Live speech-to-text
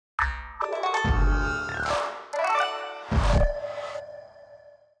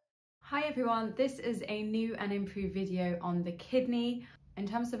everyone, this is a new and improved video on the kidney. In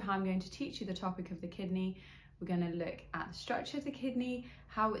terms of how I'm going to teach you the topic of the kidney, we're going to look at the structure of the kidney,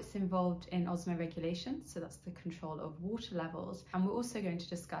 how it's involved in osmoregulation, so that's the control of water levels, and we're also going to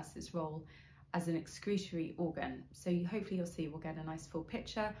discuss its role as an excretory organ. So hopefully you'll see we'll get a nice full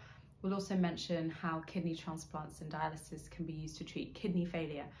picture. We'll also mention how kidney transplants and dialysis can be used to treat kidney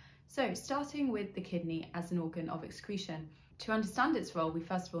failure. So starting with the kidney as an organ of excretion. To understand its role, we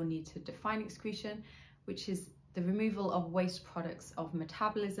first of all need to define excretion, which is the removal of waste products of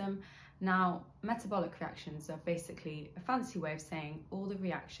metabolism. Now, metabolic reactions are basically a fancy way of saying all the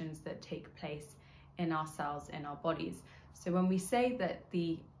reactions that take place in our cells, in our bodies. So when we say that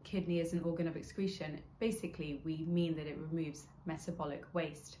the kidney is an organ of excretion, basically we mean that it removes metabolic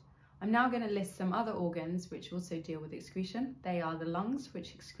waste. I'm now going to list some other organs which also deal with excretion. They are the lungs,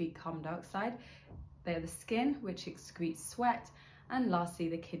 which excrete carbon dioxide. They are the skin, which excretes sweat, and lastly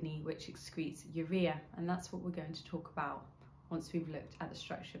the kidney, which excretes urea, and that's what we're going to talk about once we've looked at the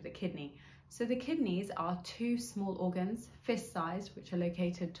structure of the kidney. So the kidneys are two small organs, fist-sized, which are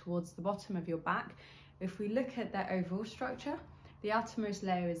located towards the bottom of your back. If we look at their overall structure, the outermost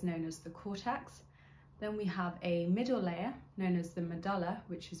layer is known as the cortex. Then we have a middle layer known as the medulla,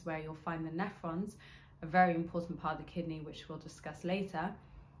 which is where you'll find the nephrons, a very important part of the kidney, which we'll discuss later.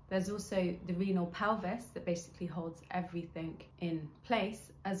 There's also the renal pelvis that basically holds everything in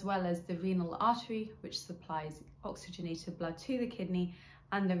place, as well as the renal artery, which supplies oxygenated blood to the kidney,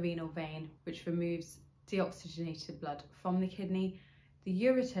 and the renal vein, which removes deoxygenated blood from the kidney. The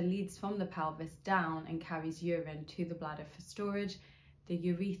ureter leads from the pelvis down and carries urine to the bladder for storage. The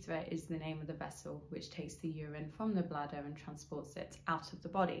urethra is the name of the vessel which takes the urine from the bladder and transports it out of the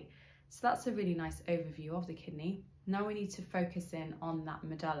body. So that's a really nice overview of the kidney. Now we need to focus in on that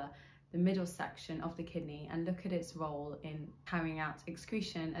medulla, the middle section of the kidney, and look at its role in carrying out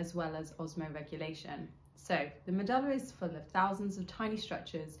excretion as well as osmoregulation. So the medulla is full of thousands of tiny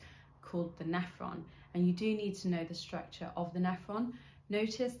structures called the nephron, and you do need to know the structure of the nephron.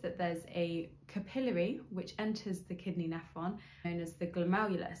 Notice that there's a capillary which enters the kidney nephron, known as the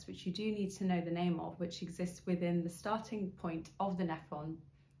glomerulus, which you do need to know the name of, which exists within the starting point of the nephron,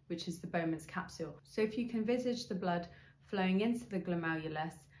 which is the Bowman's capsule. So if you can envisage the blood flowing into the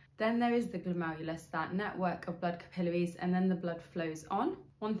glomerulus, then there is the glomerulus, that network of blood capillaries, and then the blood flows on.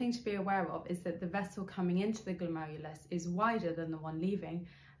 One thing to be aware of is that the vessel coming into the glomerulus is wider than the one leaving,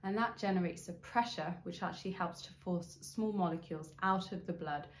 and that generates a pressure which actually helps to force small molecules out of the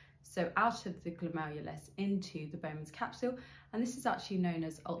blood, so out of the glomerulus into the Bowman's capsule, and this is actually known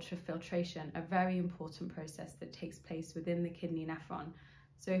as ultrafiltration, a very important process that takes place within the kidney nephron.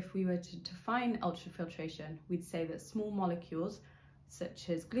 So if we were to define ultrafiltration, we'd say that small molecules such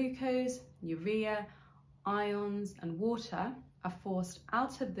as glucose, urea, ions and water are forced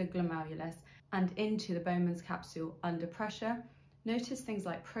out of the glomerulus and into the Bowman's capsule under pressure. Notice things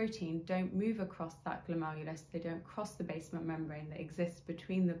like protein don't move across that glomerulus, they don't cross the basement membrane that exists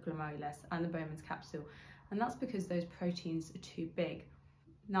between the glomerulus and the Bowman's capsule, and that's because those proteins are too big.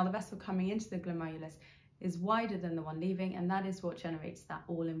 Now the vessel coming into the glomerulus is wider than the one leaving, and that is what generates that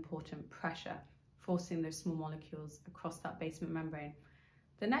all-important pressure, forcing those small molecules across that basement membrane.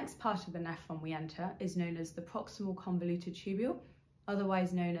 The next part of the nephron we enter is known as the proximal convoluted tubule,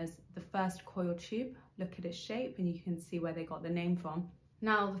 otherwise known as the first coiled tube. Look at its shape and you can see where they got the name from.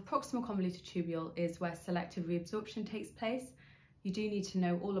 Now, the proximal convoluted tubule is where selective reabsorption takes place. You do need to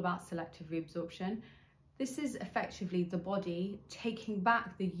know all about selective reabsorption. This is effectively the body taking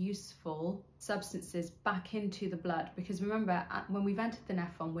back the useful substances back into the blood, because remember, when we've entered the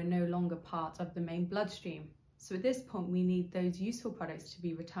nephron, we're no longer part of the main bloodstream. So at this point, we need those useful products to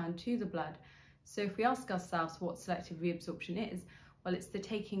be returned to the blood. So if we ask ourselves what selective reabsorption is, well, it's the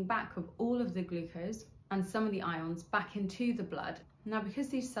taking back of all of the glucose and some of the ions back into the blood. Now, because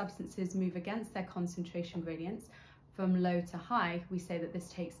these substances move against their concentration gradients from low to high, we say that this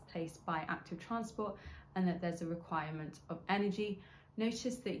takes place by active transport and that there's a requirement of energy.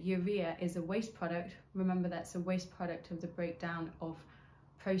 Notice that urea is a waste product. Remember, that's a waste product of the breakdown of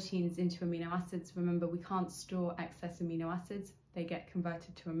proteins into amino acids. Remember, we can't store excess amino acids. They get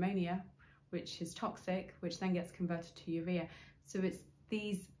converted to ammonia, which is toxic, which then gets converted to urea. So it's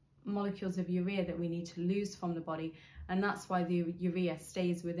these molecules of urea that we need to lose from the body, and that's why the urea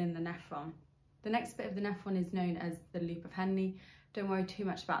stays within the nephron. The next bit of the nephron is known as the loop of Henle. Don't worry too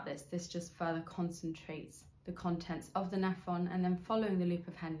much about this. This just further concentrates the contents of the nephron, and then following the loop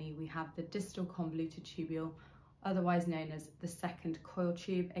of Henle we have the distal convoluted tubule, otherwise known as the second coil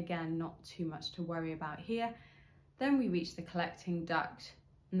tube. Again, not too much to worry about here. Then we reach the collecting duct,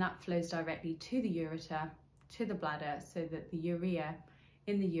 and that flows directly to the ureter, to the bladder, so that the urea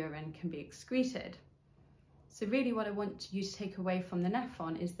in the urine can be excreted. So really what I want you to take away from the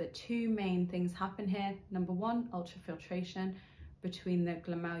nephron is that two main things happen here. Number one, ultrafiltration between the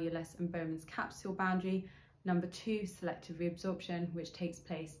glomerulus and Bowman's capsule boundary. Number two, selective reabsorption, which takes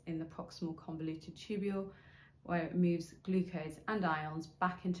place in the proximal convoluted tubule, where it moves glucose and ions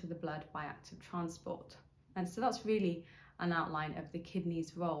back into the blood by active transport. And so that's really an outline of the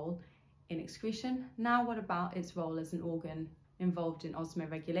kidney's role in excretion. Now what about its role as an organ involved in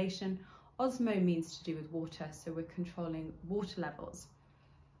osmoregulation? Osmo means to do with water, so we're controlling water levels.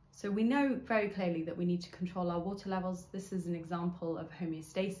 So we know very clearly that we need to control our water levels. This is an example of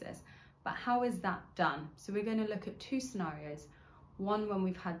homeostasis, but how is that done? So we're going to look at two scenarios, one when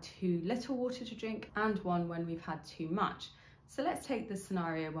we've had too little water to drink and one when we've had too much. So let's take the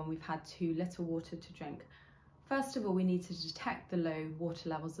scenario when we've had too little water to drink. First of all, we need to detect the low water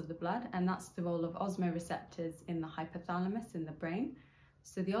levels of the blood, and that's the role of osmoreceptors in the hypothalamus in the brain.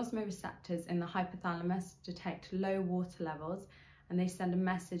 So the osmoreceptors in the hypothalamus detect low water levels, and they send a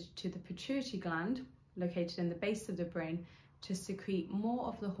message to the pituitary gland located in the base of the brain to secrete more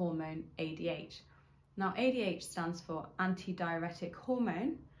of the hormone ADH. Now ADH stands for antidiuretic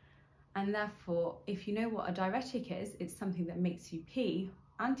hormone, and therefore if you know what a diuretic is, it's something that makes you pee.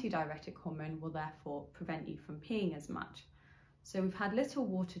 Antidiuretic hormone will therefore prevent you from peeing as much. So we've had little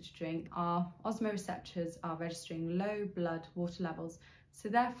water to drink, our osmoreceptors are registering low blood water levels, so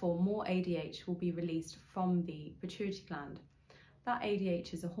therefore more ADH will be released from the pituitary gland. That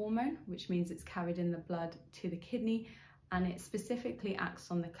ADH is a hormone, which means it's carried in the blood to the kidney, and it specifically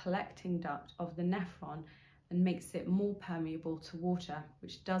acts on the collecting duct of the nephron and makes it more permeable to water,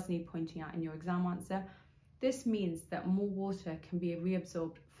 which does need pointing out in your exam answer. This means that more water can be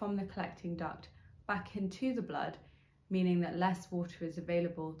reabsorbed from the collecting duct back into the blood, meaning that less water is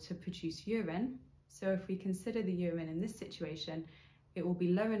available to produce urine. So if we consider the urine in this situation, it will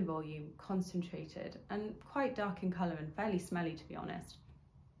be low in volume, concentrated, and quite dark in colour and fairly smelly, to be honest.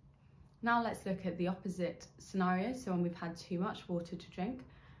 Now let's look at the opposite scenario, so when we've had too much water to drink.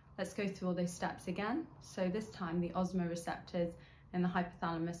 Let's go through all those steps again. So this time the osmoreceptors in the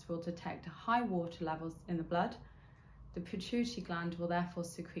hypothalamus will detect high water levels in the blood. The pituitary gland will therefore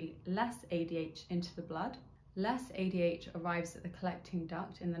secrete less ADH into the blood. Less ADH arrives at the collecting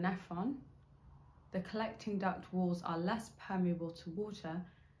duct in the nephron. The collecting duct walls are less permeable to water,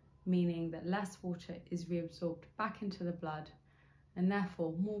 meaning that less water is reabsorbed back into the blood, and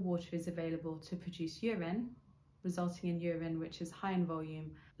therefore more water is available to produce urine, resulting in urine which is high in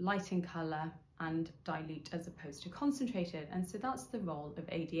volume, light in colour, and dilute as opposed to concentrated. And so that's the role of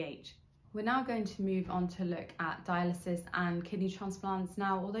ADH. We're now going to move on to look at dialysis and kidney transplants.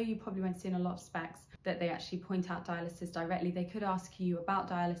 Now, although you probably won't see in a lot of specs that they actually point out dialysis directly, they could ask you about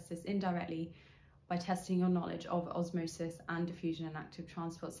dialysis indirectly by testing your knowledge of osmosis and diffusion and active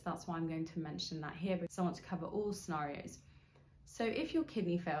transport. So that's why I'm going to mention that here, because I want to cover all scenarios. So if your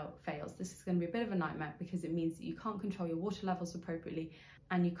kidney fails, this is going to be a bit of a nightmare, because it means that you can't control your water levels appropriately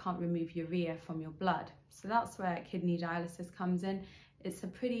and you can't remove urea from your blood. So that's where kidney dialysis comes in. It's a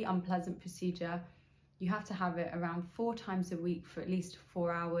pretty unpleasant procedure. You have to have it around 4 times a week for at least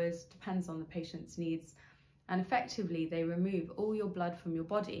 4 hours, depends on the patient's needs. And effectively, they remove all your blood from your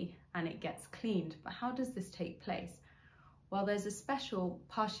body and it gets cleaned. But how does this take place? Well, there's a special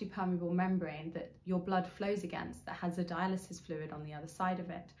partially permeable membrane that your blood flows against that has a dialysis fluid on the other side of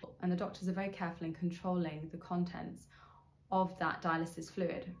it. And the doctors are very careful in controlling the contents of that dialysis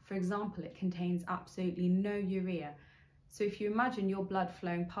fluid. For example, it contains absolutely no urea. So if you imagine your blood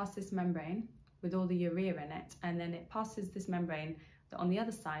flowing past this membrane with all the urea in it, and then it passes this membrane that on the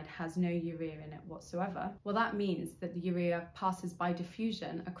other side has no urea in it whatsoever, well, that means that the urea passes by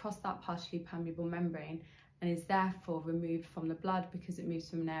diffusion across that partially permeable membrane and is therefore removed from the blood, because it moves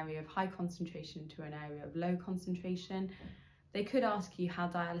from an area of high concentration to an area of low concentration. They could ask you how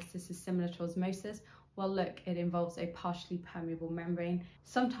dialysis is similar to osmosis. Well, look, it involves a partially permeable membrane.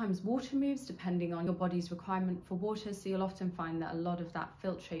 Sometimes water moves depending on your body's requirement for water, so you'll often find that a lot of that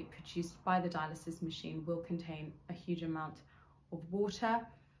filtrate produced by the dialysis machine will contain a huge amount of water.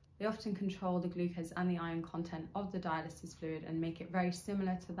 They often control the glucose and the ion content of the dialysis fluid and make it very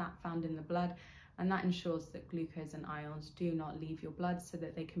similar to that found in the blood, and that ensures that glucose and ions do not leave your blood so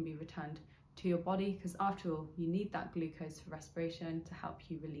that they can be returned to your body, because after all, you need that glucose for respiration to help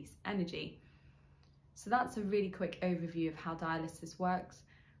you release energy. So that's a really quick overview of how dialysis works.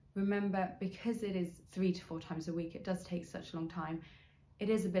 Remember, because it is 3 to 4 times a week, it does take such a long time. It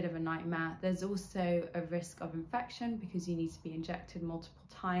is a bit of a nightmare. There's also a risk of infection because you need to be injected multiple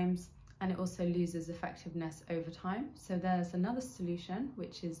times, and it also loses effectiveness over time. So there's another solution,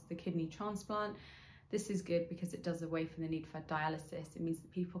 which is the kidney transplant. This is good because it does away from the need for dialysis. It means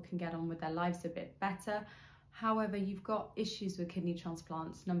that people can get on with their lives a bit better. However, you've got issues with kidney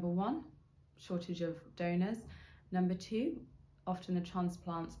transplants. Number one, shortage of donors. Number two, often the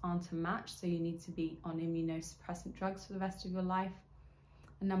transplants aren't a match, so you need to be on immunosuppressant drugs for the rest of your life.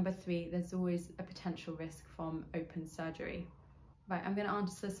 And number three, there's always a potential risk from open surgery. Right, I'm going to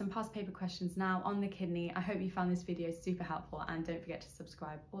answer some past paper questions now on the kidney. I hope you found this video super helpful, and don't forget to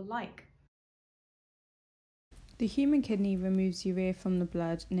subscribe or like. The human kidney removes urea from the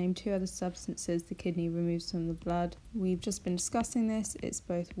blood. Name 2 other substances the kidney removes from the blood. We've just been discussing this. It's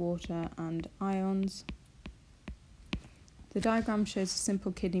both water and ions. The diagram shows a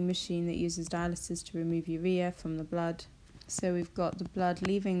simple kidney machine that uses dialysis to remove urea from the blood. So we've got the blood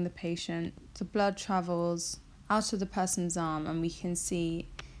leaving the patient. The blood travels out of the person's arm, and we can see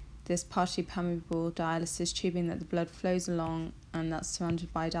this partially permeable dialysis tubing that the blood flows along, and that's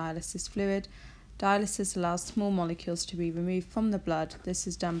surrounded by dialysis fluid. Dialysis allows small molecules to be removed from the blood. This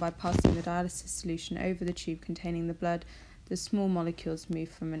is done by passing the dialysis solution over the tube containing the blood. The small molecules move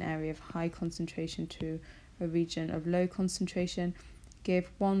from an area of high concentration to a region of low concentration. Give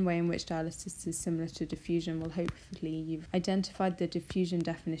one way in which dialysis is similar to diffusion. Well, hopefully you've identified the diffusion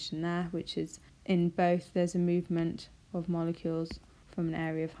definition there, which is in both there's a movement of molecules from an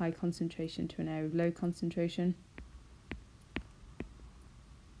area of high concentration to an area of low concentration.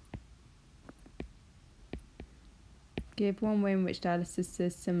 Give one way in which dialysis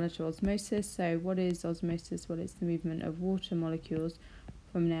is similar to osmosis. So what is osmosis? Well, it's the movement of water molecules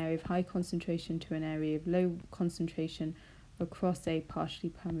from an area of high concentration to an area of low concentration across a partially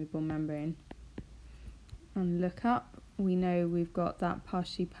permeable membrane. And look up, we know we've got that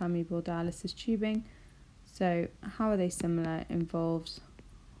partially permeable dialysis tubing. So how are they similar? Involves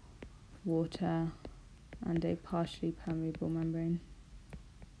water and a partially permeable membrane.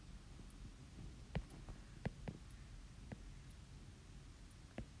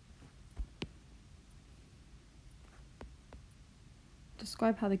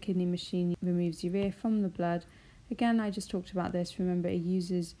 Describe how the kidney machine removes urea from the blood. Again, I just talked about this. Remember, it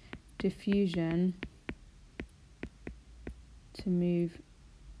uses diffusion to move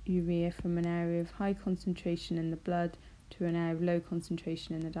urea from an area of high concentration in the blood to an area of low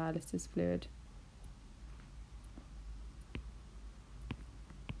concentration in the dialysis fluid.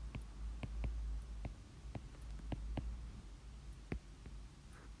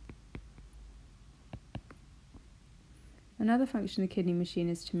 Another function of the kidney machine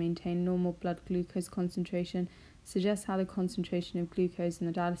is to maintain normal blood glucose concentration. Suggests how the concentration of glucose in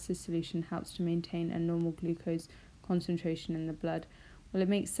the dialysis solution helps to maintain a normal glucose concentration in the blood. Well, it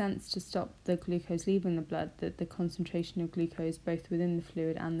makes sense to stop the glucose leaving the blood that the concentration of glucose both within the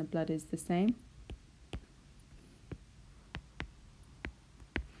fluid and the blood is the same.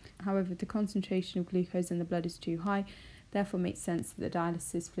 However, if the concentration of glucose in the blood is too high, therefore it makes sense that the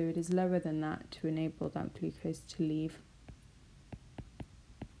dialysis fluid is lower than that to enable that glucose to leave.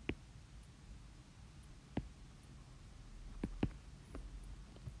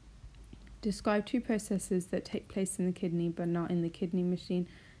 Describe 2 processes that take place in the kidney but not in the kidney machine.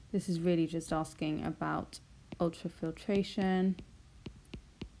 This is really just asking about ultrafiltration,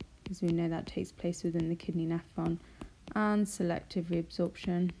 because we know that takes place within the kidney nephron, and selective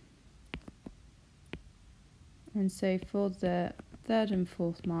reabsorption. And so for the 3rd and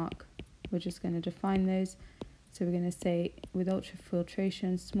 4th mark, we're just going to define those. So we're going to say with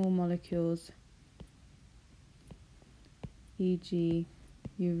ultrafiltration, small molecules, e.g.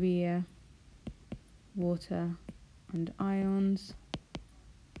 urea, water and ions,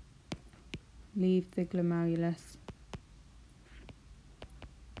 leave the glomerulus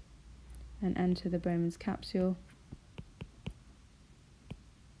and enter the Bowman's capsule.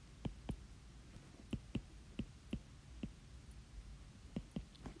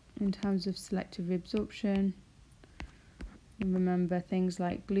 In terms of selective reabsorption, remember things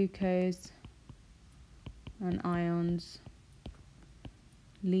like glucose and ions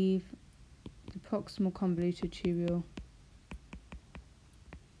leave the proximal convoluted tubule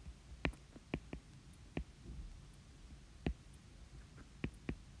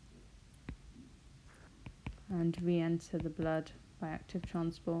and re-enter the blood by active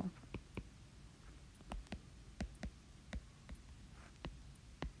transport.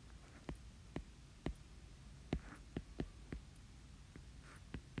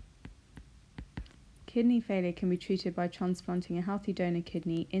 Kidney failure can be treated by transplanting a healthy donor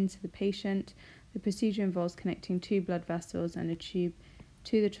kidney into the patient. The procedure involves connecting 2 blood vessels and a tube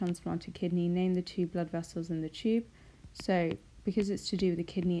to the transplanted kidney. Name the 2 blood vessels in the tube. So, because it's to do with the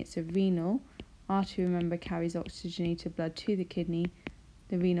kidney, it's a renal. R2, remember, carries oxygenated blood to the kidney.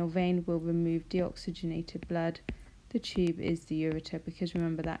 The renal vein will remove deoxygenated blood. The tube is the ureter, because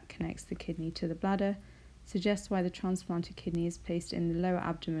remember that connects the kidney to the bladder. Suggests why the transplanted kidney is placed in the lower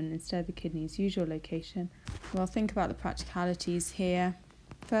abdomen instead of the kidney's usual location. Well, think about the practicalities here.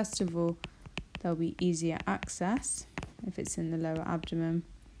 First of all, there'll be easier access if it's in the lower abdomen,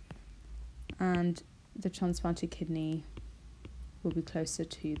 and the transplanted kidney will be closer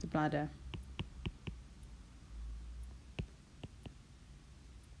to the bladder.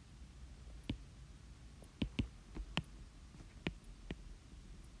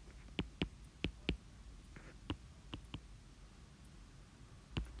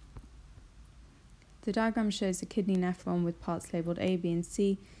 The diagram shows the kidney nephron with parts labelled A, B and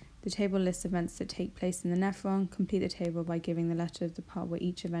C. The table lists events that take place in the nephron. Complete the table by giving the letter of the part where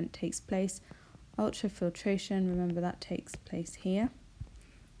each event takes place. Ultrafiltration, remember that takes place here.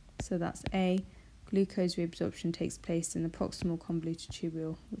 So that's A. Glucose reabsorption takes place in the proximal convoluted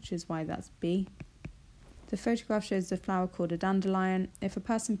tubule, which is why that's B. The photograph shows a flower called a dandelion. If a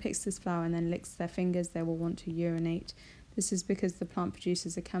person picks this flower and then licks their fingers, they will want to urinate. This is because the plant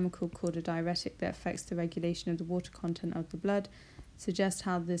produces a chemical called a diuretic that affects the regulation of the water content of the blood. Suggest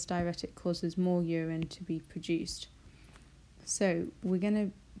how this diuretic causes more urine to be produced. So we're going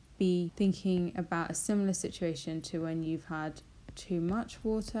to be thinking about a similar situation to when you've had too much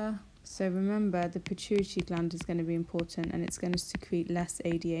water. So remember, the pituitary gland is going to be important, and it's going to secrete less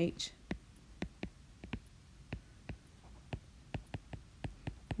ADH,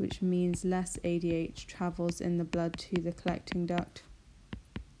 which means less ADH travels in the blood to the collecting duct.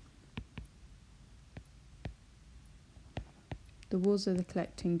 The walls of the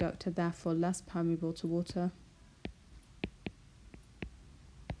collecting duct are therefore less permeable to water.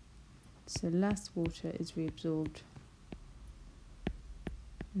 So less water is reabsorbed,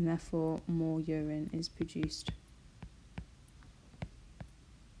 and therefore more urine is produced.